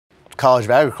College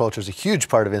of Agriculture is a huge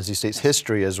part of NC State's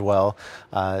history as well.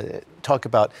 Talk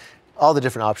about all the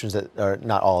different options that are,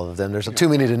 not all of them, there's too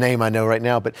many to name I know right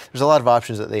now, but there's a lot of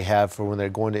options that they have for when they're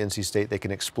going to NC State. They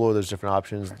can explore those different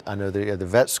options. I know the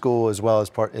vet school as well is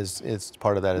part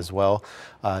of that as well.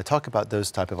 Talk about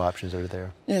those type of options that are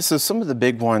there. Yeah, so some of the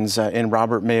big ones, and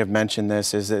Robert may have mentioned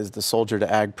this, is the Soldier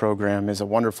to Ag program is a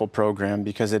wonderful program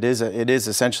because it is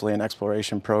essentially an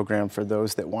exploration program for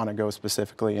those that want to go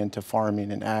specifically into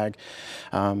farming and ag.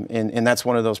 And that's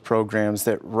one of those programs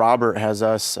that Robert has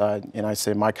us, and I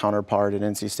say my counterpart at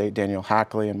NC State, Daniel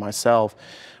Hackley, and myself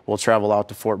will travel out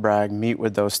to Fort Bragg, meet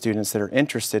with those students that are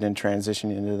interested in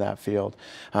transitioning into that field,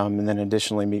 and then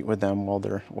additionally meet with them while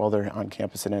they're on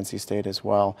campus at NC State as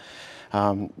well.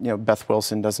 You know, Beth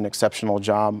Wilson does an exceptional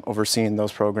job overseeing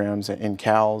those programs in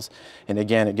CALS, and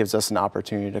again, it gives us an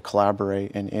opportunity to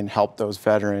collaborate and help those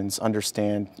veterans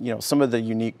understand, you know, some of the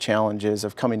unique challenges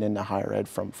of coming into higher ed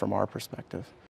from our perspective.